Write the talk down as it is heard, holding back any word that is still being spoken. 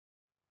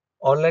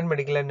Online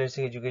medical and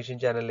nursing education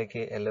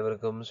ചാനലിലേക്ക്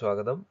എല്ലാവർക്കും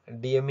സ്വാഗതം.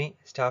 DME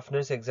സ്റ്റാഫ്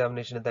നഴ്സ്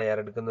എക്സാമിനേഷന്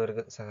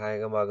തയ്യാറെടുക്കുന്നവർക്ക്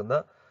സഹായകമാകുന്ന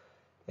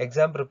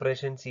എക്സാം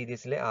പ്രിപ്പറേഷൻ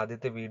സീരീസിലെ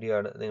ആദ്യത്തെ വീഡിയോ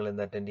ആണ് നിങ്ങൾ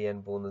ഇന്ന് അറ്റൻഡ് ചെയ്യാൻ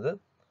പോകുന്നത്.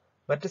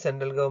 മറ്റ്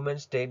central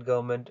government, state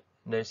government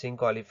nursing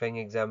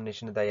qualifying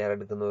എക്സാമിനേഷന്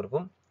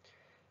തയ്യാറെടുക്കുന്നവർക്കും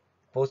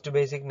post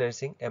basic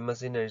nursing,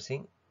 MSc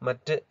nursing,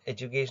 മറ്റ്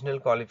എഡ്യൂക്കേഷണൽ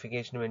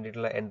ക്വാളിഫിക്കേഷന്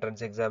വേണ്ടിയിട്ടുള്ള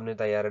എൻട്രൻസ് എക്സാമിന്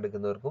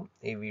തയ്യാറെടുക്കുന്നവർക്കും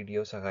ഈ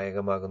വീഡിയോ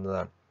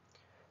സഹായകമാകുന്നതാണ്.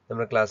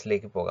 നമ്മുടെ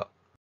ക്ലാസ്സിലേക്ക് പോകാം.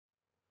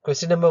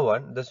 Question number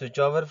 1. The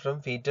switchover from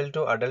fetal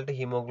to adult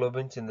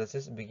hemoglobin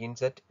synthesis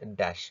begins at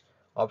dash.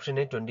 Option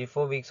A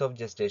 24 weeks of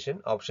gestation,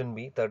 option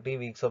B 30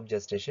 weeks of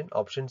gestation,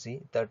 option C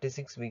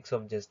 36 weeks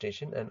of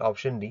gestation, and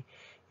option D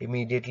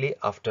immediately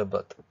after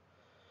birth.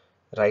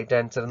 Right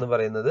answer എന്ന്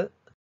പറയുന്നത്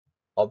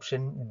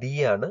option D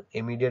ആണ്,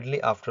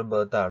 immediately after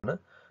birth ആണ്.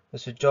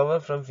 The switchover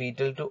from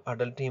fetal to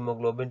adult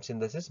hemoglobin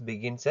synthesis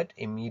begins at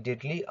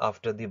immediately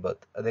after the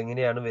birth.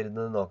 അതെങ്ങനെയാണ്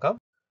വരുന്നത് നോക്കാം.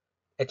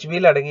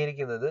 HBയിൽ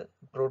അടങ്ങിയിരിക്കുന്നത്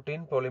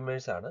protein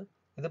polymers ആണ്.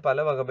 ഇത് പല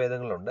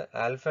വകഭേദങ്ങളുണ്ട്.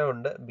 ആൽഫ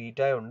ഉണ്ട്, ബീറ്റ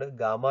ഉണ്ട്,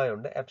 ഗാമ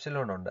ഉണ്ട്,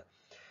 എപ്സിലോൺ ഉണ്ട്.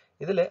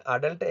 ഇതിൽ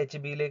അഡൽട്ട്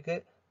HBയിലേക്ക്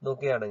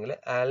നോക്കുകയാണെങ്കിൽ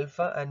ആൽഫ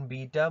ആൻഡ്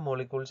ബീറ്റ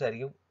മോളിക്യൂൾസ്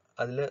ആയിരിക്കും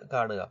അതിൽ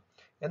കാണുക.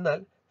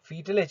 എന്നാൽ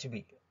ഫീറ്റൽ HB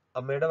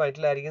അമ്മയുടെ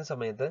വയറ്റിലായിരിക്കുന്ന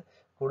സമയത്ത്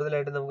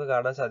കൂടുതലായിട്ട് നമുക്ക്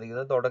കാണാൻ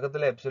സാധിക്കുന്നത്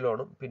തുടക്കത്തിലെ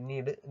എപ്സിലോണും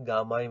പിന്നീട്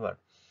ഗാമയുമാണ്.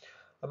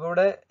 അപ്പോൾ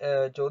ഇവിടെ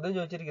ചോദ്യം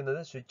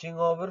ചോദിച്ചിരിക്കുന്നത്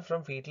switching over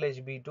from fetal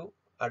HB to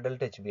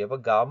adult HB.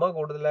 അപ്പോൾ ഗാമ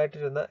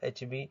കൂടുതലായിട്ടിരുന്ന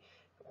HB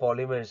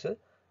പോളിമേഴ്സ്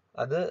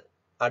അത്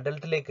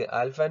അഡൽട്ടിലേക്ക്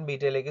ആൽഫ ആൻഡ്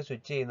ബീറ്റയിലേക്ക്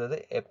സ്വിച്ച് ചെയ്യുന്നത്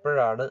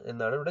എപ്പോഴാണ്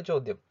എന്നാണ് ഇവിടെ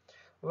ചോദ്യം.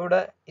 അപ്പോൾ ഇവിടെ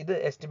ഇത്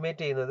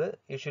എസ്റ്റിമേറ്റ് ചെയ്യുന്നത്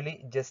യൂഷ്വലി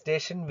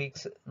ജസ്റ്റേഷൻ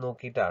വീക്സ്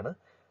നോക്കിയിട്ടാണ്.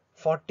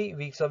 40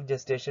 വീക്സ് ഓഫ്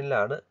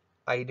ജസ്റ്റേഷനിലാണ്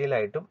ഐഡിയൽ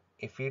ആയിട്ടും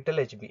ഈ ഫീറ്റൽ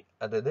HB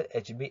അതായത്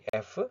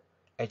HBF,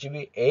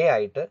 HBA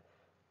ആയിട്ട്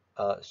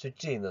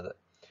സ്വിച്ച് ചെയ്യുന്നത്.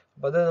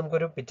 അപ്പോൾ അത്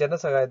നമുക്കൊരു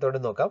പിക്ചറിന്റെ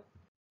സഹായത്തോടെ നോക്കാം.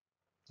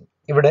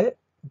 ഇവിടെ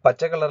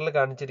പച്ച കളറിൽ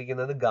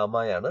കാണിച്ചിരിക്കുന്നത്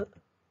ഗാമയാണ്,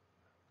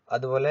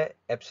 അതുപോലെ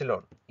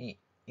എപ്സിലോൺ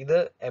ഇത്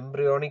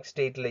എംബ്രിയോണിക്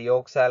സ്റ്റേറ്റിൽ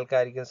യോഗ്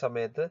സാൽക്കായിരിക്കുന്ന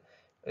സമയത്ത്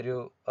ഒരു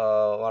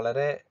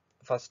വളരെ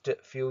ഫസ്റ്റ്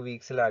ഫ്യൂ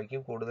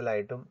വീക്സിലായിരിക്കും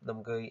കൂടുതലായിട്ടും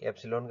നമുക്ക് ഈ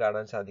എപ്സിലോൺ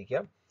കാണാൻ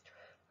സാധിക്കാം.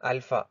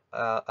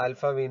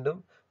 ആൽഫ വീണ്ടും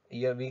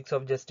ഈ വീക്സ്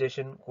ഓഫ്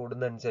ജസ്റ്റേഷൻ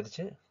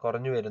കൂടുന്നതനുസരിച്ച്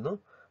കുറഞ്ഞു വരുന്നു.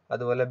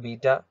 അതുപോലെ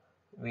ബീറ്റ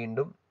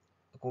വീണ്ടും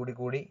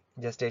കൂടി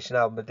ജസ്റ്റേഷൻ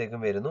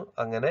ആകുമ്പോഴത്തേക്കും വരുന്നു.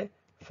 അങ്ങനെ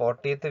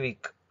 40th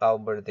വീക്ക്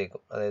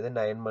ആകുമ്പോഴത്തേക്കും, അതായത്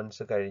 9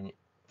 months കഴിഞ്ഞ്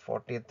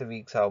 40th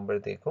വീക്സ്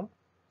ആകുമ്പോഴത്തേക്കും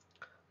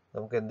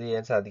നമുക്ക് എന്ത്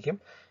ചെയ്യാൻ സാധിക്കും,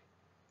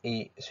 ഈ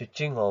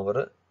സ്വിച്ചിങ് ഓവർ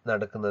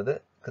നടക്കുന്നത്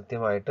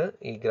കൃത്യമായിട്ട്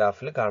ഈ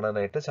ഗ്രാഫിൽ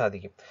കാണാനായിട്ട്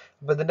സാധിക്കും.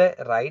 അപ്പൊ ഇതിന്റെ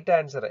റൈറ്റ്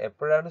ആൻസർ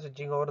എപ്പോഴാണ്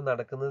സ്വിച്ചിങ് ഓവർ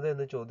നടക്കുന്നത്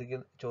എന്ന്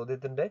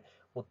ചോദ്യത്തിന്റെ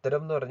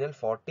ഉത്തരം എന്ന് പറഞ്ഞാൽ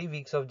 40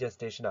 വീക്സ് ഓഫ്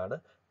ജസ്റ്റേഷൻ ആണ്.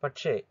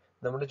 പക്ഷേ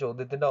നമ്മുടെ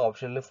ചോദ്യത്തിന്റെ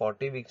ഓപ്ഷനിൽ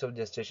 40 വീക്സ് ഓഫ്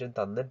ജസ്റ്റേഷൻ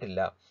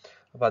തന്നിട്ടില്ല.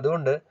 അപ്പൊ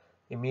അതുകൊണ്ട്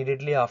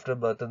ഇമ്മീഡിയറ്റ്ലി ആഫ്റ്റർ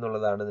ബർത്ത്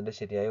എന്നുള്ളതാണ് ഇതിന്റെ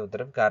ശരിയായ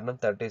ഉത്തരം. കാരണം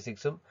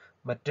 36ഉം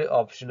മറ്റ്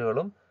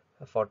ഓപ്ഷനുകളും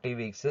 40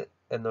 വീക്സ്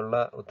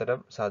എന്നുള്ള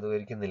ഉത്തരം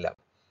സാധൂകരിക്കുന്നില്ല.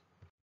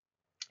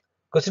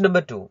 Question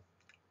number 2.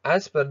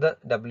 As per the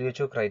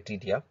WHO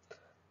criteria,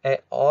 a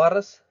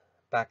ORS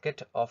packet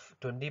of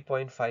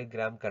 20.5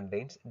 gram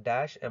contains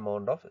dash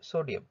amount of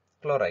sodium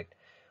chloride.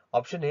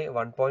 Option A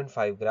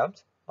 1.5 grams,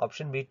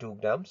 option B 2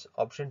 grams,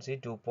 option C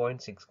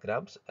 2.6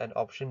 grams, and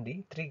option D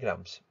 3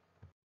 grams.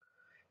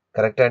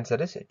 Correct answer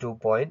is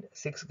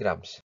 2.6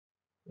 grams.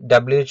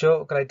 WHO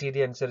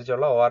criteria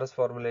അനുസരിച്ചുള്ള ORS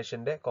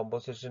ഫോർമുലേഷന്റെ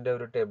കോമ്പോസിഷന്റെ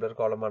ഒരു tabular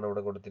column ആണ്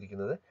ഇവിടെ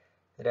കൊടുത്തിരിക്കുന്നത്.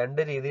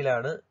 രണ്ട്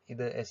രീതിയിലാണ്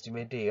ഇത്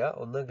estimate ചെയ്യുക.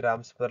 ഒന്ന്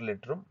ഗ്രാംസ് പെർ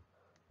ലിറ്ററും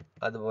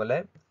അതുപോലെ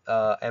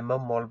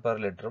mol per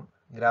ലിറ്ററും.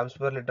 Grams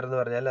per litre എന്ന്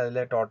പറഞ്ഞാൽ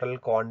അതിലെ ടോട്ടൽ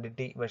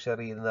ക്വാണ്ടിറ്റി മെഷർ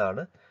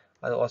ചെയ്യുന്നതാണ്.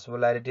 അത്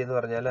ഓസ്മോലാരിറ്റി എന്ന്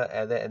പറഞ്ഞാൽ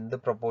അത് എന്ത്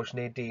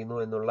പ്രൊപ്പോർഷനേറ്റ് ചെയ്യുന്നു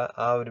എന്നുള്ള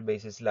ആ ഒരു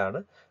ബേസിസിലാണ്.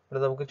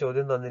 ഇവിടെ നമുക്ക്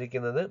ചോദ്യം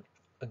തന്നിരിക്കുന്നത്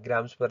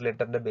ഗ്രാംസ് പെർ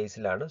ലിറ്ററിന്റെ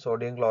ബേസിലാണ്.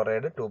 Sodium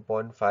chloride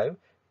 2.5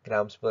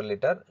 grams per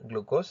liter,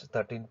 glucose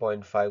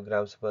 13.5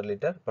 grams per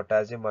liter,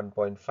 potassium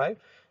 1.5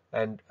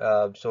 and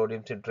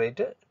sodium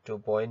citrate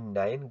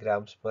 2.9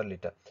 grams per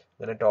liter.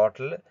 അങ്ങനെ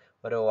ടോട്ടൽ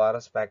ഒരു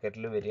ORS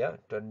പാക്കറ്റിൽ വരിക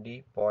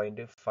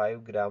 20.5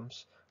 grams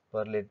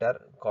per liter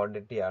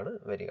ക്വാണ്ടിറ്റി ആണ്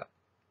വരിക.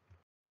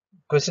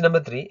 Question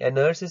number 3. A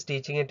nurse is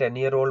teaching a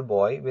 10-year-old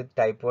boy with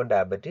type 1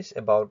 diabetes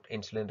about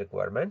insulin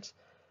requirements.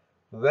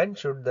 When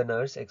should the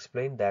nurse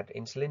explain that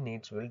insulin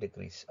needs will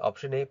decrease?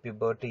 Option A,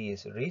 puberty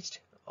is reached.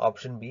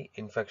 Option B,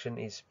 infection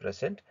is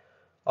present.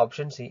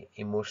 Option C,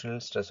 emotional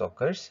stress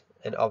occurs.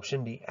 And option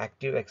D,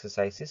 active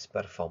exercise is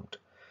performed.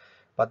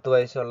 10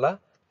 വയസ്സുള്ള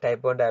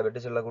type 1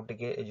 diabetes ഉള്ള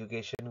കുട്ടിക്ക്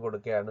education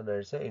കൊടുക്കുകയാണ്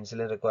nurse.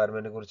 Insulin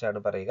റിക്വയർമെന്റിനെ കുറിച്ചാണ്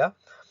പറയുക.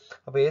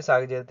 അപ്പോൾ ഈ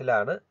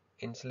സാഹചര്യത്തിലാണ്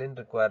insulin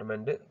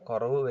requirement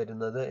കുറവ്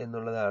വരുന്നത്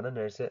എന്നുള്ളതാണ്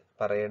നഴ്സ്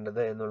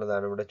പറയേണ്ടത്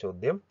എന്നുള്ളതാണ് ഇവിടെ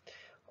ചോദ്യം.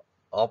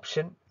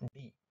 ഓപ്ഷൻ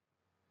ഡി,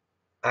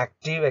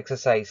 ആക്റ്റീവ്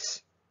എക്സസൈസ്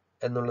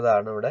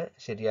എന്നുള്ളതാണ് ഇവിടെ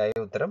ശരിയായ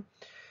ഉത്തരം.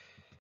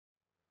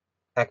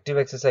 ആക്റ്റീവ്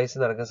എക്സസൈസ്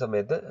നടക്കുന്ന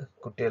സമയത്ത്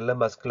കുട്ടികളിലെ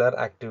മസ്കുലർ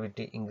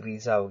ആക്ടിവിറ്റി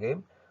ഇൻക്രീസ് ആവുകയും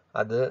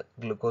അത്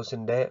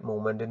ഗ്ലൂക്കോസിന്റെ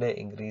മൂവ്മെന്റിനെ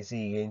ഇൻക്രീസ്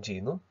ചെയ്യുകയും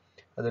ചെയ്യുന്നു.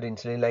 അതൊരു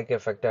ഇൻസുലിൻ ലൈക്ക്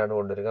എഫക്റ്റ് ആണ്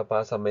കൊണ്ടുവരിക. അപ്പോൾ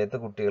ആ സമയത്ത്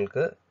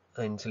കുട്ടികൾക്ക്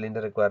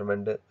ഇൻസുലിന്റെ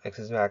റിക്വയർമെന്റ്,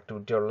 എക്സസീവ്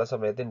ആക്ടിവിറ്റി ഉള്ള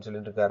സമയത്ത്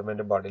ഇൻസുലിൻ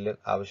റിക്വയർമെന്റ് ബോഡിയിൽ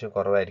ആവശ്യം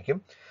കുറവായിരിക്കും.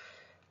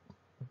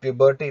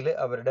 പ്യൂബർട്ടിയിൽ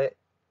അവരുടെ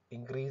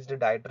ഇൻക്രീസ്ഡ്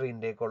ഡയറ്ററി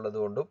ഇൻടേക്ക്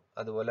ഉള്ളതുകൊണ്ടും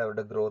അതുപോലെ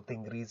അവരുടെ ഗ്രോത്ത്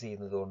ഇൻക്രീസ്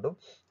ചെയ്യുന്നതുകൊണ്ടും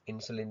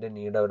ഇൻസുലിൻ്റെ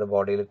നീഡ് അവരുടെ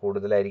ബോഡിയിൽ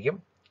കൂടുതലായിരിക്കും.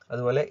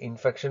 അതുപോലെ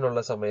ഇൻഫെക്ഷൻ ഉള്ള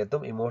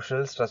സമയത്തും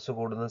ഇമോഷണൽ സ്ട്രെസ്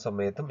കൂടുന്ന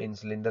സമയത്തും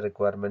ഇൻസുലിൻ്റെ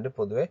റിക്വയർമെൻറ്റ്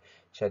പൊതുവെ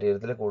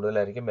ശരീരത്തിൽ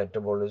കൂടുതലായിരിക്കും.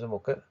 മെറ്റബോളിസം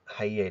ഒക്കെ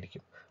ഹൈ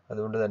ആയിരിക്കും.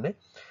 അതുകൊണ്ട് തന്നെ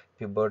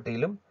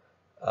പ്യൂബർട്ടിയിലും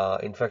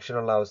ഇൻഫെക്ഷൻ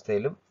ഉള്ള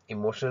അവസ്ഥയിലും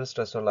ഇമോഷണൽ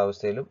സ്ട്രെസ് ഉള്ള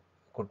അവസ്ഥയിലും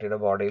കുട്ടിയുടെ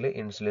ബോഡിയിൽ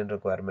ഇൻസുലിൻ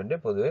റിക്വയർമെൻറ്റ്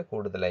പൊതുവെ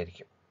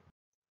കൂടുതലായിരിക്കും.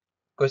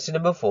 Question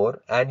number 4.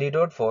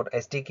 Antidote for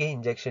STK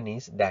injection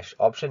is dash.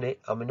 Option A,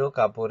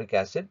 Aminocaproic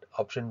acid.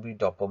 Option B,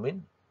 Dopamine.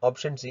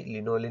 Option C,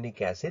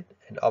 Linolenic acid.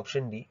 And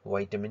option D,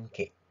 vitamin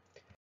K.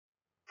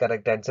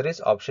 Correct answer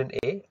is option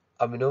A,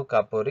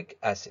 Aminocaproic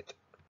acid.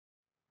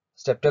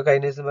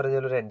 Streptokinase എന്ന്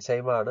പറഞ്ഞാൽ ഒരു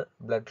എൻസൈമാണ്.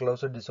 Blood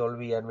close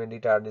dissolve ചെയ്യാൻ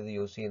വേണ്ടിയിട്ടാണ് ഇത്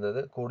use ചെയ്യുന്നത്.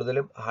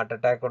 കൂടുതലും heart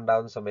attack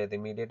ഉണ്ടാകുന്ന സമയത്ത്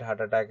ഇമീഡിയറ്റ്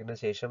ഹാർട്ട് അറ്റാക്കിന്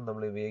ശേഷം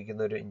നമ്മൾ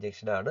ഉപയോഗിക്കുന്ന ഒരു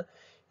ഇഞ്ചക്ഷനാണ്.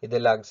 ഇത്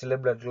ലങ്സിലെ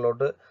ബ്ലഡ്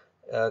ക്ലോട്ട്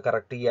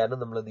കറക്റ്റ് ചെയ്യാനും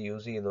നമ്മളിത്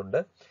യൂസ് ചെയ്യുന്നുണ്ട്.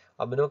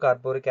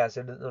 അമിനോകാർബോറിക്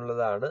ആസിഡ്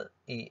എന്നുള്ളതാണ്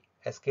ഈ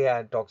SK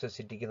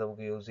ടോക്സിസിറ്റിക്ക്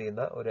നമുക്ക് യൂസ്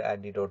ചെയ്യുന്ന ഒരു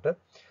ആൻറ്റിഡോട്ട്.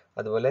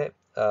 അതുപോലെ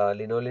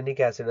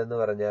ലിനോലിനിക് ആസിഡ് എന്ന്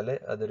പറഞ്ഞാൽ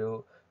അതൊരു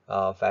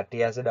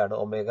ഫാറ്റി ആസിഡ് ആണ്.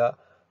 ഒമേഗ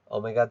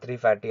 3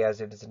 ഫാറ്റി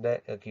ആസിഡ്സിൻ്റെ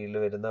കീഴിൽ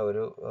വരുന്ന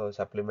ഒരു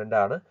സപ്ലിമെൻ്റ്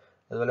ആണ്.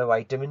 അതുപോലെ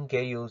വൈറ്റമിൻ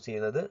കെ യൂസ്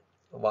ചെയ്യുന്നത്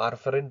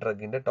വാർഫറിൻ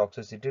ഡ്രഗിൻ്റെ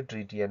ടോക്സിസിറ്റി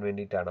ട്രീറ്റ് ചെയ്യാൻ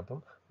വേണ്ടിയിട്ടാണ്.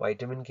 അപ്പം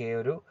വൈറ്റമിൻ കെ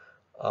ഒരു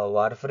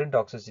വാർഫറിൻ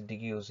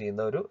ടോക്സിസിറ്റിക്ക് യൂസ്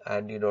ചെയ്യുന്ന ഒരു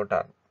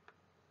ആൻറ്റിഡോട്ടാണ്.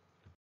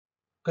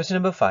 Question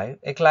number 5.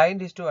 A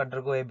client is to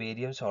undergo a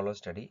barium swallow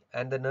study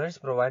and the nurse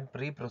provide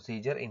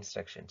pre-procedure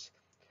instructions.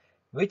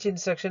 Which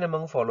instruction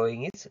among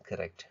following is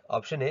correct?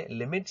 Option A.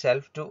 Limit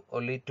self to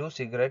only 2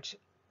 cigarettes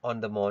on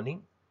the morning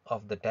of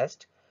the test.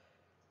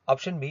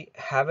 Option B.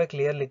 Have a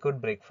clear liquid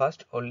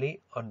breakfast only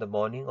on the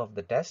morning of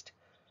the test.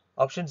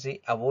 Option C.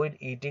 Avoid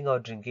eating or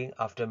drinking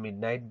after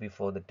midnight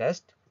before the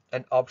test.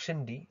 And option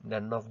D.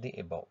 None of the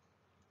above.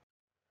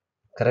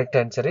 Correct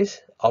answer is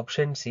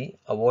option C.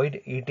 Avoid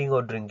eating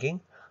or drinking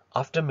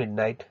after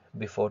midnight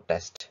before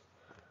test.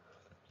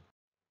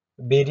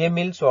 Barium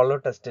meal swallow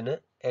ടെസ്റ്റിന്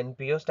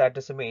NPO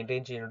status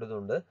maintain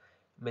ചെയ്യേണ്ടതുണ്ട്.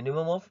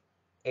 Minimum of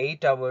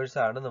 8 hours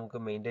ആണ് നമുക്ക്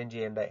maintain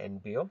ചെയ്യേണ്ട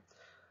NPO.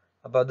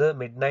 അപ്പോൾ അത്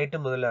mid night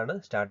മുതലാണ്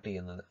start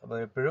ചെയ്യുന്നത്. അപ്പോൾ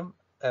എപ്പോഴും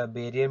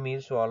ബേരിയം മീൽ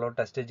സ്വാളോ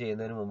ടെസ്റ്റ്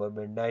ചെയ്യുന്നതിന് മുമ്പ്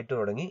മിഡ് നൈറ്റ്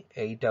തുടങ്ങി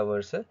 8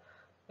 hours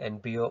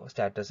NPO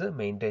സ്റ്റാറ്റസ്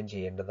മെയിൻറ്റെയിൻ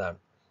ചെയ്യേണ്ടതാണ്.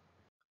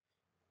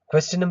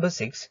 Question number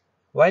 6.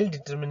 While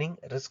determining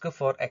risk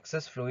for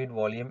excess fluid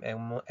volume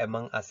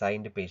among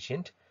assigned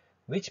patient,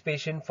 which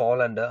patient fall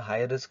under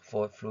high risk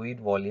for fluid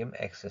volume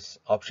excess?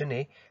 Option A,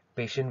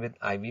 patient with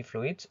IV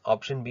fluids.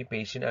 Option B,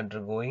 patient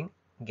undergoing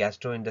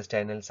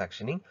gastrointestinal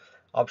suctioning.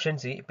 Option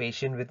C,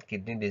 patient with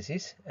kidney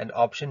disease. And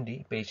option D,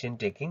 patient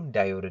taking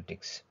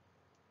diuretics.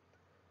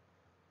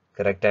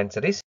 Correct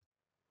answer is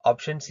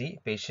option C,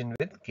 patient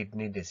with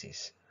kidney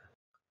disease.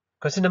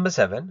 Question number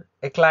 7.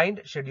 A client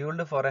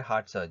scheduled for a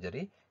heart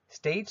surgery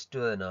states to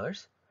the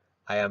nurse,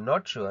 I am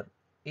not sure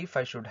if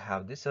I should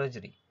have the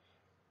surgery.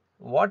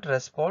 What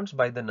response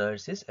by the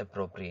nurse is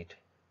appropriate?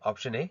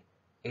 Option A,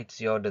 it's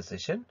your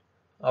decision.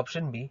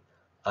 Option B,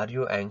 are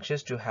you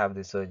anxious to have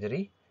the surgery?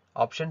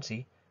 Option C,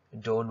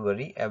 don't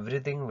worry,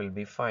 everything will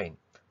be fine.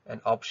 And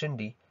option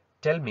D,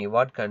 tell me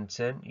what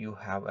concern you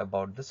have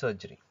about the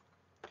surgery.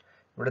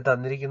 ഇവിടെ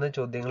തന്നിരിക്കുന്ന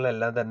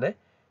ചോദ്യങ്ങളെല്ലാം തന്നെ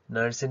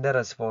നഴ്സിൻ്റെ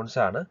response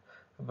ആണ്.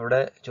 അപ്പോൾ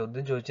ഇവിടെ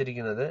ചോദ്യം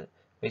ചോദിച്ചിരിക്കുന്നത്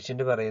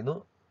patient പറയുന്നു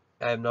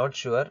I am not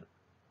sure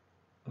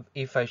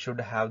if I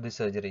should have the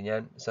surgery,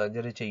 ഞാൻ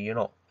സർജറി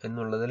ചെയ്യണോ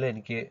എന്നുള്ളതിൽ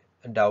എനിക്ക്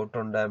ഡൗട്ട്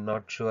ഉണ്ട്, ഐ എം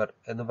നോട്ട് ഷുവർ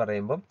എന്ന്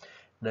പറയുമ്പം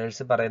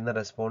നഴ്സ് പറയുന്ന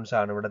റെസ്പോൺസ്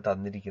ആണ് ഇവിടെ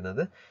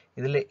തന്നിരിക്കുന്നത്.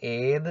 ഇതിൽ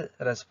ഏത്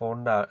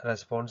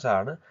റെസ്പോൺസ്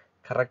ആണ്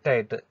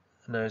കറക്റ്റായിട്ട്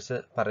നഴ്സ്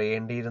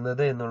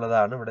പറയേണ്ടിയിരുന്നത്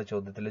എന്നുള്ളതാണ് ഇവിടെ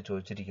ചോദ്യത്തിൽ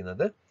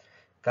ചോദിച്ചിരിക്കുന്നത്.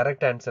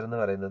 കറക്റ്റ് ആൻസർ എന്ന്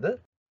പറയുന്നത്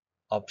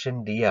ഓപ്ഷൻ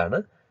ഡി ആണ്.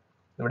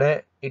 ഇവിടെ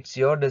ഇറ്റ്സ്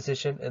യുവർ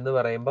ഡെസിഷൻ എന്ന്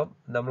പറയുമ്പം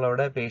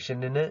നമ്മളവിടെ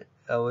പേഷ്യൻറ്റിന്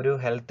ഒരു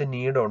ഹെൽത്ത്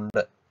നീഡ്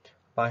ഉണ്ട്.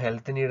 അപ്പോൾ ആ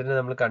ഹെൽത്ത് നീഡിനെ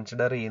നമ്മൾ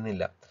കൺസിഡർ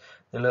ചെയ്യുന്നില്ല.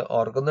 നിങ്ങൾ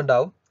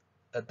ഓർക്കുന്നുണ്ടാവും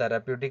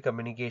തെറാപ്യൂട്ടിക്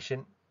കമ്മ്യൂണിക്കേഷൻ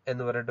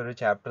എന്ന് പറഞ്ഞിട്ടൊരു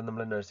ചാപ്റ്റർ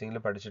നമ്മൾ നഴ്സിംഗിൽ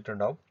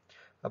പഠിച്ചിട്ടുണ്ടാവും.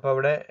 അപ്പോൾ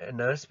അവിടെ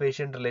നഴ്സ്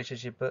പേഷ്യൻ്റ്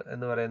റിലേഷൻഷിപ്പ്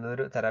എന്ന് പറയുന്നത്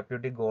ഒരു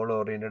തെറാപ്യൂട്ടിക് ഗോൾ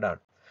ഓറിയൻറ്റഡ്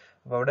ആണ്.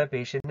 അപ്പോൾ അവിടെ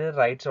പേഷ്യൻറ്റിന്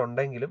റൈറ്റ്സ്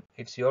ഉണ്ടെങ്കിലും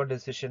ഇറ്റ്സ് യുവർ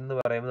ഡെസിഷൻ എന്ന്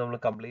പറയുമ്പോൾ നമ്മൾ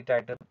കംപ്ലീറ്റ്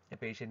ആയിട്ട്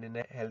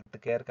പേഷ്യൻറ്റിൻ്റെ ഹെൽത്ത്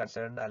കെയർ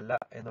കൺസേൺഡ് അല്ല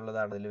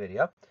എന്നുള്ളതാണ് ഇതിൽ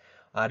വരിക.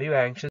 Are you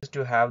anxious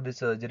to have the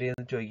surgery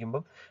എന്ന്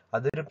ചോദിക്കുമ്പം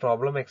അതൊരു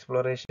പ്രോബ്ലം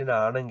എക്സ്പ്ലോറേഷൻ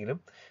ആണെങ്കിലും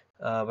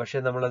പക്ഷേ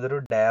നമ്മളതൊരു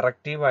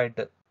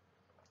ഡയറക്റ്റീവായിട്ട്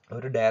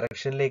ഒരു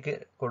ഡയറക്ഷനിലേക്ക്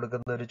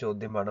കൊടുക്കുന്ന ഒരു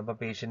ചോദ്യമാണ്. അപ്പോൾ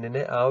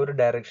പേഷ്യൻറ്റിന് ആ ഒരു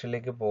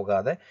ഡയറക്ഷനിലേക്ക്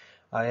പോകാതെ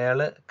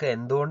അയാൾക്ക്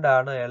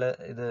എന്തുകൊണ്ടാണ് അയാൾ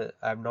ഇത്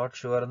ഐ എം നോട്ട്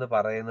ഷുവർ എന്ന്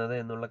പറയുന്നത്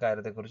എന്നുള്ള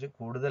കാര്യത്തെക്കുറിച്ച്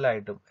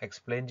കൂടുതലായിട്ടും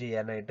എക്സ്പ്ലെയിൻ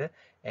ചെയ്യാനായിട്ട്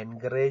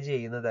എൻകറേജ്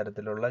ചെയ്യുന്ന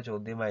തരത്തിലുള്ള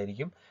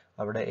ചോദ്യമായിരിക്കും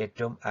അവിടെ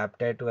ഏറ്റവും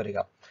ആപ്റ്റായിട്ട് വരിക.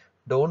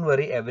 Don't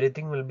worry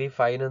everything will be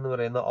fine എന്ന്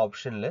പറയുന്ന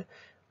ഓപ്ഷനിൽ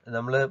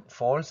നമ്മൾ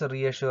ഫോൾസ്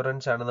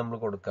റീഅഷ്യൂറൻസ് ആണ് നമ്മൾ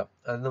കൊടുക്കുക.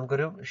 അത്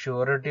നമുക്കൊരു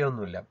ഷ്യൂറിറ്റി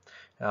ഒന്നുമില്ല.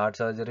 ഹാർട്ട്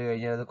സർജറി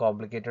കഴിഞ്ഞാൽ അത്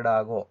കോംപ്ലിക്കേറ്റഡ്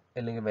ആകുമോ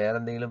അല്ലെങ്കിൽ വേറെ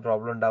എന്തെങ്കിലും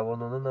പ്രോബ്ലം ഉണ്ടാകുമോ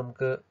എന്നൊന്നും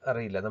നമുക്ക്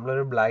അറിയില്ല.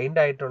 നമ്മളൊരു ബ്ലൈൻഡ്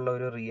ആയിട്ടുള്ള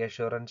ഒരു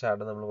റീഅഷ്യൂറൻസ്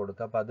ആണ് നമ്മൾ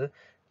കൊടുക്കുക. അപ്പോൾ അത്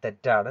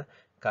തെറ്റാണ്.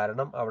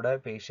 കാരണം അവിടെ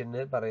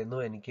പേഷ്യൻറ്റ് പറയുന്നു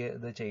എനിക്ക്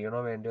ഇത് ചെയ്യണോ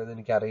വേണ്ടയോ എന്ന്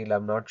എനിക്കറിയില്ല,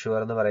 ഐ എം നോട്ട്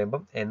ഷുവർ എന്ന്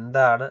പറയുമ്പം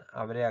എന്താണ്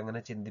അവരെ അങ്ങനെ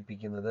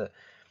ചിന്തിപ്പിക്കുന്നത്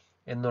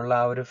എന്നുള്ള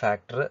ആ ഒരു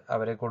ഫാക്ടർ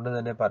അവരെ കൊണ്ട്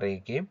തന്നെ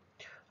പറയിക്കുകയും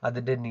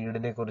അതിൻ്റെ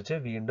നീഡിനെ കുറിച്ച്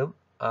വീണ്ടും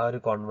ആ ഒരു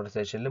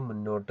കോൺവെർസേഷനിൽ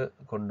മുന്നോട്ട്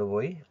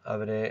കൊണ്ടുപോയി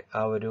അവരെ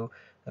ആ ഒരു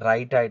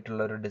റൈറ്റ്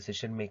ആയിട്ടുള്ള ഒരു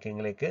ഡിസിഷൻ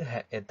മേക്കിങ്ങിലേക്ക്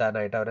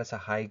എത്താനായിട്ട് അവരെ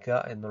സഹായിക്കുക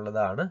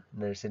എന്നുള്ളതാണ്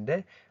നഴ്സിൻ്റെ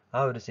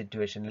ആ ഒരു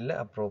സിറ്റുവേഷനിൽ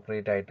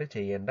അപ്രോപ്രിയേറ്റ് ആയിട്ട്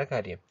ചെയ്യേണ്ട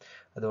കാര്യം.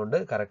 അതുകൊണ്ട്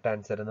കറക്റ്റ്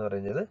ആൻസർ എന്ന്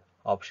പറയുന്നത്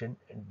ഓപ്ഷൻ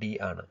ഡി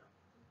ആണ്.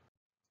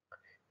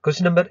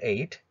 Question number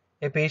 8.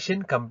 A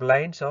patient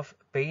complains of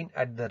pain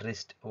at the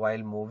wrist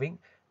while moving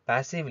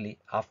passively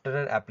after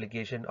an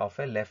application of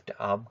a left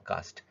arm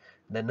cast.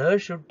 The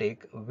nurse should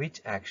take which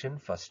action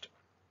first?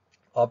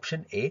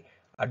 Option A.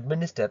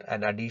 Administer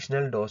an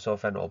additional dose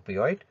of an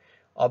opioid.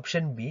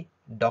 Option B.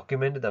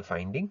 Document the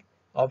finding.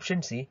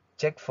 Option C.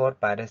 Check for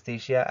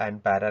paresthesia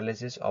and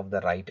paralysis of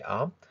the right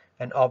arm.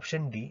 And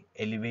option D.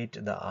 Elevate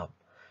the arm.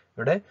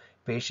 ഇവിടെ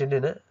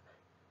പേഷ്യൻറ്റിന്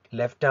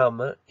left arm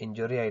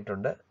injury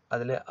ആയിട്ടുണ്ട്,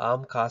 അതിൽ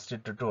ആം cast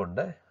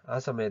ഇട്ടിട്ടുമുണ്ട്. ആ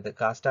സമയത്ത്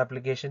cast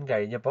application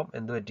കഴിഞ്ഞപ്പം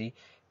എന്ത് പറ്റി,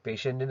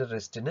 പേഷ്യൻറ്റിൻ്റെ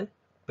റിസ്റ്റിന്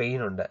pain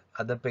ഉണ്ട്.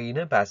 അത്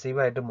പെയിന്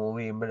പാസീവായിട്ട് മൂവ്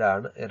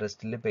ചെയ്യുമ്പോഴാണ്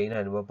റിസ്റ്റിൽ പെയിൻ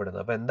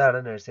അനുഭവപ്പെടുന്നത്. അപ്പോൾ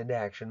എന്താണ് നഴ്സിൻ്റെ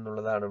ആക്ഷൻ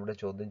എന്നുള്ളതാണ് ഇവിടെ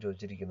ചോദ്യം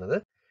ചോദിച്ചിരിക്കുന്നത്.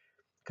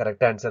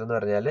 കറക്റ്റ് ആൻസർ എന്ന്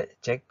പറഞ്ഞാൽ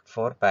check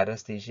four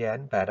പാരസ്തീഷ്യ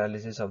and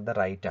paralysis of the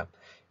right am.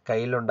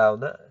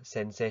 കയ്യിലുണ്ടാവുന്ന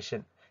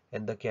sensation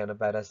എന്തൊക്കെയാണ്,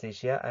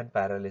 പാരസ്തീഷ്യ ആൻഡ്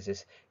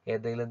പാരാലിസിസ്,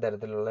 ഏതെങ്കിലും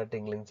തരത്തിലുള്ള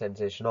ടിംഗ്ലിംഗ്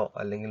സെൻസേഷനോ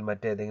അല്ലെങ്കിൽ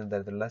മറ്റേതെങ്കിലും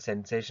തരത്തിലുള്ള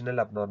സെൻസേഷണൽ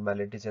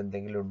അബ്നോർമാലിറ്റീസ്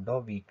എന്തെങ്കിലും ഉണ്ടോ,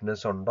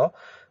 വീക്ക്നെസ് ഉണ്ടോ,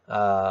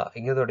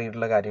 ഇങ്ങനെ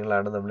തുടങ്ങിയിട്ടുള്ള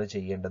കാര്യങ്ങളാണ് നമ്മൾ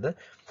ചെയ്യേണ്ടത്.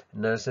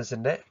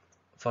 നഴ്സസിൻ്റെ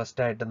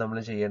ഫസ്റ്റ് ആയിട്ട് നമ്മൾ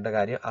ചെയ്യേണ്ട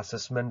കാര്യം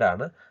അസസ്മെൻ്റ്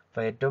ആണ്.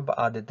 അപ്പോൾ ഏറ്റവും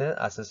ആദ്യത്തെ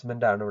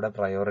അസസ്മെൻ്റ് ആണ് ഇവിടെ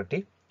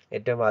പ്രയോറിറ്റി.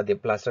 ഏറ്റവും ആദ്യം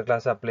പ്ലാസ്റ്റർ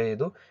ക്ലാസ് അപ്ലൈ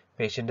ചെയ്തു,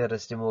 പേഷ്യൻ്റ്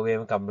റിസ്റ്റ് മൂവ്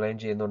ചെയ്യുമ്പോൾ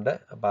കംപ്ലൈൻറ്റ് ചെയ്യുന്നുണ്ട്.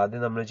 അപ്പോൾ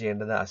ആദ്യം നമ്മൾ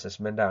ചെയ്യേണ്ടത്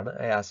അസസ്മെൻ്റ് ആണ്.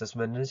 ആ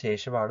അസസ്മെൻറ്റിന്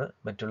ശേഷമാണ്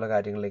മറ്റുള്ള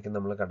കാര്യങ്ങളിലേക്ക്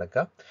നമ്മൾ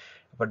കടക്കുക.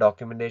 അപ്പോൾ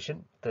ഡോക്യുമെൻറ്റേഷൻ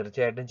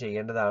തീർച്ചയായിട്ടും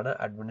ചെയ്യേണ്ടതാണ്.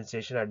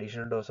 Administration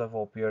additional dose of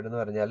opioid എന്ന്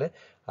പറഞ്ഞാൽ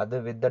അത്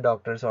വിത്ത് ദ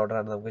ഡോക്ടേഴ്സ് ഓർഡർ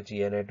ആണ് നമുക്ക്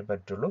ചെയ്യാനായിട്ട്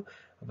പറ്റുള്ളൂ.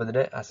 അപ്പോൾ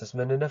ഇതിൻ്റെ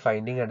അസസ്മെൻറ്റിൻ്റെ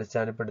ഫൈൻഡിങ്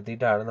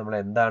അടിസ്ഥാനപ്പെടുത്തിയിട്ടാണ് നമ്മൾ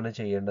എന്താണ്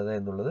ചെയ്യേണ്ടത്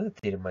എന്നുള്ളത്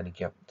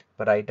തീരുമാനിക്കാം.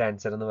 അപ്പോൾ റൈറ്റ്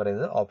ആൻസർ എന്ന്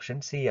പറയുന്നത് ഓപ്ഷൻ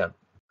സി ആണ്.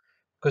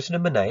 Question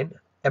number 9.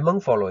 Among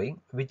following,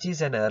 which is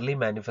an early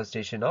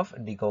manifestation of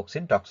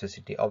digoxin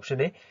toxicity?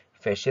 Option A.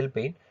 Facial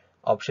pain.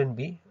 Option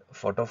B.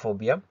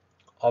 Photophobia.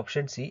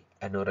 Option C.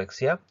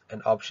 Anorexia.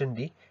 And option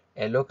D.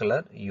 Yellow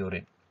color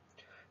urine.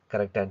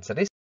 Correct answer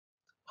is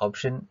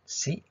option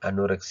C.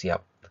 Anorexia.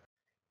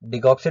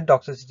 Digoxin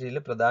ടോക്സിസിറ്റിയിൽ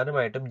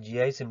പ്രധാനമായിട്ടും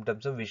GI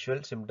സിംറ്റംസും visual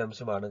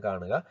സിംറ്റംസുമാണ്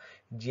കാണുക.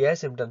 GI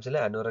സിംറ്റംസിൽ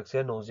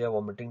anorexia, nausea,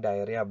 vomiting,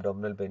 diarrhoea,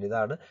 abdominal pain,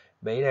 ഇതാണ്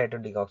main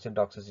ആയിട്ടും digoxin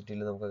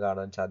ടോക്സിസിറ്റിയിൽ നമുക്ക്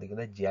കാണാൻ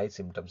സാധിക്കുന്ന GI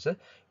symptoms.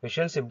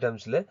 Visual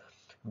സിംറ്റംസിൽ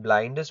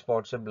blind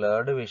spots,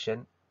 blurred vision,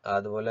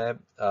 അതുപോലെ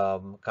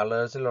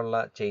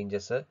കളേഴ്സിലുള്ള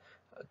changes,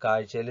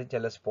 കാഴ്ചയിൽ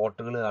ചില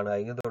സ്പോട്ടുകൾ കാണുക,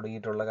 ഇങ്ങനെ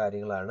തുടങ്ങിയിട്ടുള്ള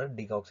കാര്യങ്ങളാണ്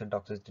ഡിഗോക്സിൻ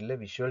ടോക്സിസിറ്റിയിലെ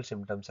വിഷ്വൽ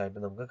സിംറ്റംസ്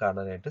ആയിട്ട് നമുക്ക്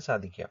കാണാനായിട്ട്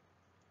സാധിക്കുക.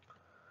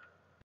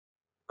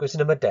 Question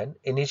number 10.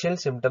 Initial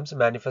symptoms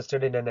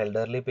manifested in an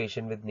elderly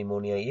patient with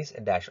pneumonia is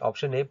dash.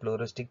 Option A.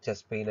 Pleuristic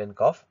chest pain and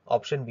cough.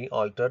 Option B.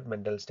 Altered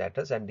mental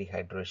status and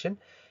dehydration.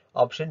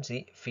 Option C.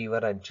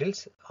 Fever and chills.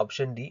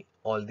 Option D.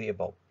 All the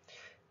above.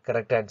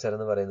 Correct answer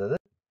എന്ന് പറയുന്നത്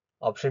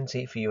option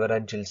C, fever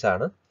and chills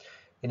ആണ്.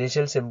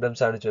 Initial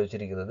symptoms ആണ്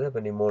ചോദിച്ചിരിക്കുന്നത്.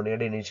 അപ്പോൾ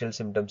ന്യൂമോണിയയുടെ initial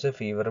symptoms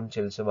ഫീവറും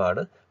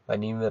ചിൽസുമാണ്,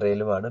 പനിയും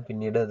വിറയലുമാണ്.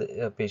 പിന്നീട്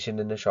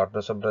പേഷ്യൻറ്റിന്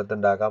shortness of breath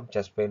ഉണ്ടാകാം,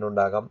 chest pain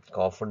ഉണ്ടാകാം,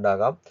 കോഫ്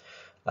ഉണ്ടാകാം,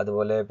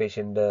 അതുപോലെ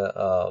പേഷ്യൻ്റ്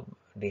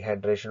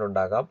ഡീഹൈഡ്രേഷൻ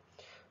ഉണ്ടാകാം.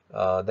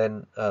 ദെൻ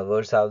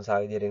വേഴ്സ് ആവുന്ന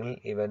സാഹചര്യങ്ങളിൽ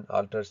even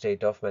alter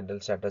state of mental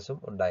സ്റ്റാറ്റസും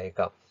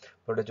ഉണ്ടായേക്കാം.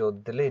 ഇവിടെ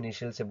ചോദ്യത്തിൽ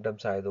ഇനീഷ്യൽ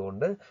സിംറ്റംസ്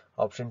ആയതുകൊണ്ട്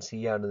ഓപ്ഷൻ സി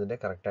ആണ് ഇതിൻ്റെ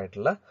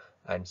കറക്റ്റായിട്ടുള്ള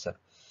ആൻസർ.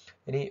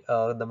 ഇനി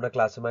നമ്മുടെ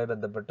ക്ലാസ്സുമായി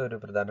ബന്ധപ്പെട്ട് ഒരു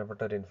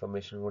പ്രധാനപ്പെട്ട ഒരു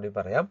ഇൻഫർമേഷൻ കൂടി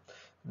പറയാം.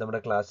 നമ്മുടെ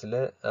ക്ലാസ്സിൽ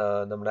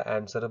നമ്മുടെ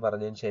ആൻസർ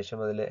പറഞ്ഞതിന് ശേഷം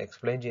അതിൽ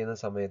എക്സ്പ്ലെയിൻ ചെയ്യുന്ന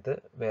സമയത്ത്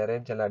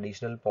വേറെയും ചില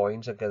അഡീഷണൽ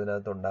പോയിന്റ്സ് ഒക്കെ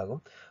അതിനകത്ത് ഉണ്ടാകും.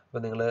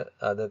 അപ്പോൾ നിങ്ങൾ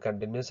അത്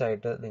കണ്ടിന്യൂസ്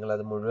ആയിട്ട്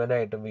നിങ്ങളത്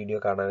മുഴുവനായിട്ടും വീഡിയോ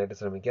കാണാനായിട്ട്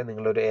ശ്രമിക്കുക.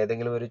 നിങ്ങളൊരു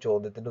ഏതെങ്കിലും ഒരു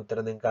ചോദ്യത്തിൻ്റെ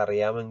ഉത്തരം നിങ്ങൾക്ക്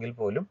അറിയാമെങ്കിൽ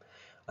പോലും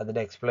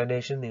അതിൻ്റെ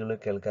എക്സ്പ്ലനേഷൻ നിങ്ങൾ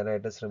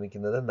കേൾക്കാനായിട്ട്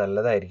ശ്രമിക്കുന്നത്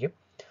നല്ലതായിരിക്കും.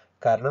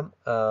 കാരണം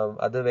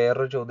അത്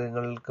വേറൊരു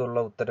ചോദ്യങ്ങൾക്കുള്ള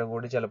ഉത്തരം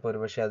കൂടി ചിലപ്പോൾ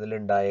ഒരുപക്ഷെ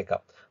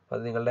അതിലുണ്ടായേക്കാം. അപ്പോൾ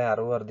അത് നിങ്ങളുടെ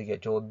അറിവ് വർദ്ധിക്കുക.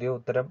 ചോദ്യം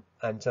ഉത്തരം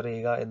ആൻസർ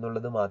ചെയ്യുക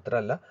എന്നുള്ളത്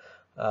മാത്രമല്ല,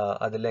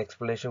 അതിലെ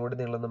എക്സ്പ്ലനേഷൻ കൂടി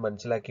നിങ്ങളൊന്ന്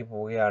മനസ്സിലാക്കി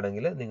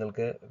പോവുകയാണെങ്കിൽ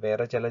നിങ്ങൾക്ക്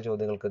വേറെ ചില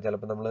ചോദ്യങ്ങൾക്ക്,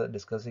 ചിലപ്പോൾ നമ്മൾ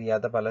ഡിസ്കസ്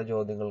ചെയ്യാത്ത പല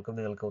ചോദ്യങ്ങൾക്കും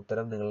നിങ്ങൾക്ക്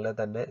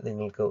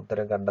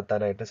ഉത്തരം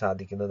കണ്ടെത്താനായിട്ട്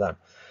സാധിക്കുന്നതാണ്.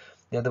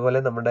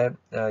 അതുപോലെ നമ്മുടെ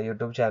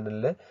യൂട്യൂബ്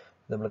ചാനലിൽ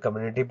നമ്മൾ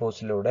കമ്മ്യൂണിറ്റി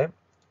പോസ്റ്റിലൂടെ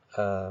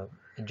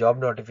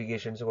ജോബ്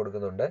നോട്ടിഫിക്കേഷൻസ്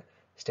കൊടുക്കുന്നുണ്ട്.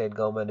 സ്റ്റേറ്റ്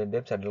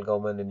ഗവൺമെൻറ്റിൻ്റെയും സെൻട്രൽ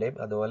ഗവൺമെൻറ്റിൻ്റെയും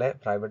അതുപോലെ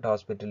പ്രൈവറ്റ്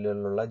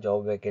ഹോസ്പിറ്റലുകളിലുള്ള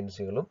ജോബ്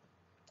വേക്കൻസികളും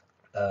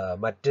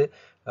മറ്റ്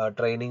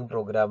ട്രെയിനിങ്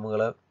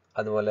പ്രോഗ്രാമുകൾ,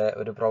 അതുപോലെ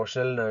ഒരു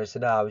പ്രൊഫഷണൽ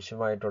നഴ്സിന്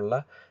ആവശ്യമായിട്ടുള്ള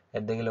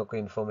എന്തെങ്കിലുമൊക്കെ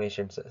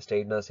ഇൻഫർമേഷൻസ്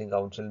സ്റ്റേറ്റ് നഴ്സിംഗ്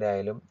കൗൺസിലിൻ്റെ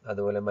ആയാലും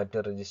അതുപോലെ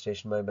മറ്റ്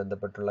രജിസ്ട്രേഷനുമായി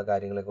ബന്ധപ്പെട്ടുള്ള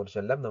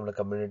കാര്യങ്ങളെക്കുറിച്ചെല്ലാം നമ്മൾ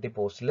കമ്മ്യൂണിറ്റി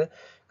പോസ്റ്റിൽ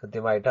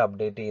കൃത്യമായിട്ട്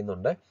അപ്ഡേറ്റ്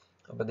ചെയ്യുന്നുണ്ട്.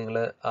 അപ്പോൾ നിങ്ങൾ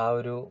ആ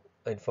ഒരു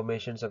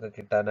ഇൻഫർമേഷൻസ് ഒക്കെ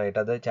കിട്ടാനായിട്ട്,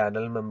 അത്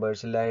ചാനൽ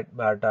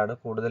മെമ്പേഴ്സിലായിട്ടാണ്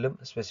കൂടുതലും,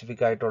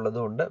 സ്പെസിഫിക്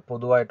ആയിട്ടുള്ളതും ഉണ്ട്,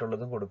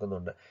 പൊതുവായിട്ടുള്ളതും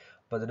കൊടുക്കുന്നുണ്ട്.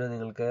 അപ്പോൾ അതിന്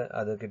നിങ്ങൾക്ക്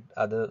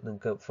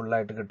നിങ്ങൾക്ക്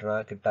ഫുള്ളായിട്ട്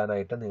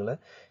കിട്ടാനായിട്ട് നിങ്ങൾ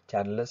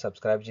ചാനൽ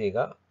സബ്സ്ക്രൈബ്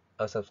ചെയ്യുക.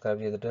 സബ്സ്ക്രൈബ്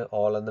ചെയ്തിട്ട്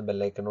ഓൾ എന്ന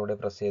ബെല്ലൈക്കണോടെ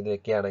പ്രസ് ചെയ്ത്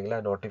വെക്കുകയാണെങ്കിൽ ആ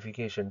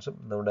നോട്ടിഫിക്കേഷൻസും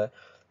നമ്മുടെ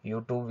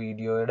യൂട്യൂബ്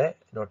വീഡിയോയുടെ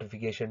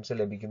നോട്ടിഫിക്കേഷൻസ്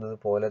ലഭിക്കുന്നത്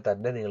പോലെ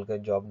തന്നെ നിങ്ങൾക്ക്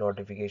ജോബ്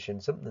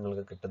നോട്ടിഫിക്കേഷൻസും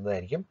നിങ്ങൾക്ക്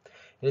കിട്ടുന്നതായിരിക്കും.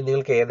 ഇനി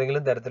നിങ്ങൾക്ക്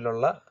ഏതെങ്കിലും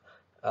തരത്തിലുള്ള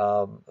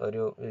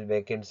ഒരു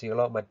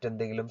വേക്കൻസികളോ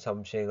മറ്റെന്തെങ്കിലും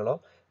സംശയങ്ങളോ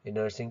ഈ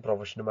നഴ്സിംഗ്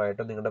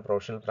പ്രൊഫഷനുമായിട്ടോ നിങ്ങളുടെ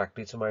പ്രൊഫഷണൽ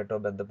പ്രാക്ടീസുമായിട്ടോ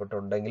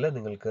ബന്ധപ്പെട്ടുണ്ടെങ്കിൽ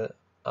നിങ്ങൾക്ക്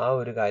ആ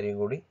ഒരു കാര്യം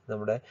കൂടി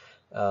നമ്മുടെ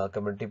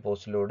കമ്മ്യൂണിറ്റി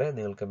പോസ്റ്റിലൂടെ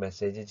നിങ്ങൾക്ക്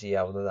മെസ്സേജ്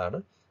ചെയ്യാവുന്നതാണ്.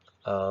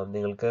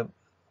 നിങ്ങൾക്ക്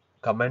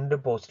കമൻറ്റ്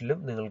പോസ്റ്റിലും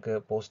നിങ്ങൾക്ക്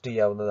പോസ്റ്റ്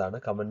ചെയ്യാവുന്നതാണ്.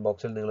 കമൻറ്റ്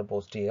ബോക്സിൽ നിങ്ങൾ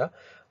പോസ്റ്റ് ചെയ്യുക.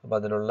 അപ്പോൾ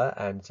അതിനുള്ള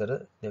ആൻസർ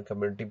ഞാൻ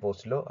കമ്മ്യൂണിറ്റി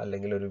പോസ്റ്റിലോ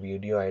അല്ലെങ്കിൽ ഒരു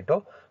വീഡിയോ ആയിട്ടോ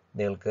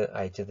നിങ്ങൾക്ക്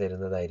അയച്ചു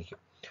തരുന്നതായിരിക്കും.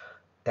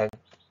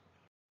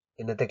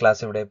 ഇന്നത്തെ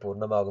ക്ലാസ് ഇവിടെ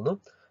പൂർണ്ണമാകുന്നു.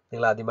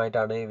 നിങ്ങൾ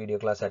ആദ്യമായിട്ടാണ് ഈ വീഡിയോ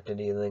ക്ലാസ്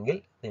അറ്റൻഡ് ചെയ്യുന്നതെങ്കിൽ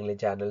നിങ്ങൾ ഈ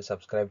ചാനൽ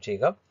സബ്സ്ക്രൈബ്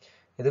ചെയ്യുക.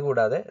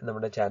 ഇതുകൂടാതെ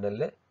നമ്മുടെ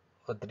ചാനലിൽ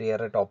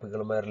ഒത്തിരിയേറെ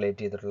ടോപ്പിക്കുകളുമായി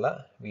റിലേറ്റ് ചെയ്തിട്ടുള്ള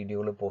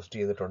വീഡിയോകൾ പോസ്റ്റ്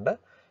ചെയ്തിട്ടുണ്ട്.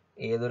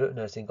 ഏതൊരു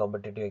നഴ്സിംഗ്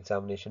കോമ്പറ്റേറ്റീവ്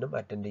എക്സാമിനേഷനും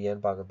അറ്റൻഡ് ചെയ്യാൻ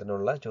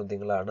പാകത്തിനുള്ള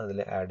ചോദ്യങ്ങളാണ് അതിൽ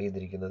ആഡ്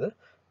ചെയ്തിരിക്കുന്നത്.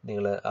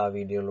 നിങ്ങൾ ആ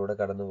വീഡിയോയിലൂടെ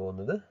കടന്നു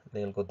പോകുന്നത്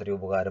നിങ്ങൾക്ക് ഒത്തിരി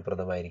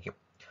ഉപകാരപ്രദമായിരിക്കും.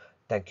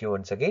 Thank you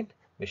once again.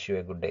 Wish you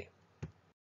A good day.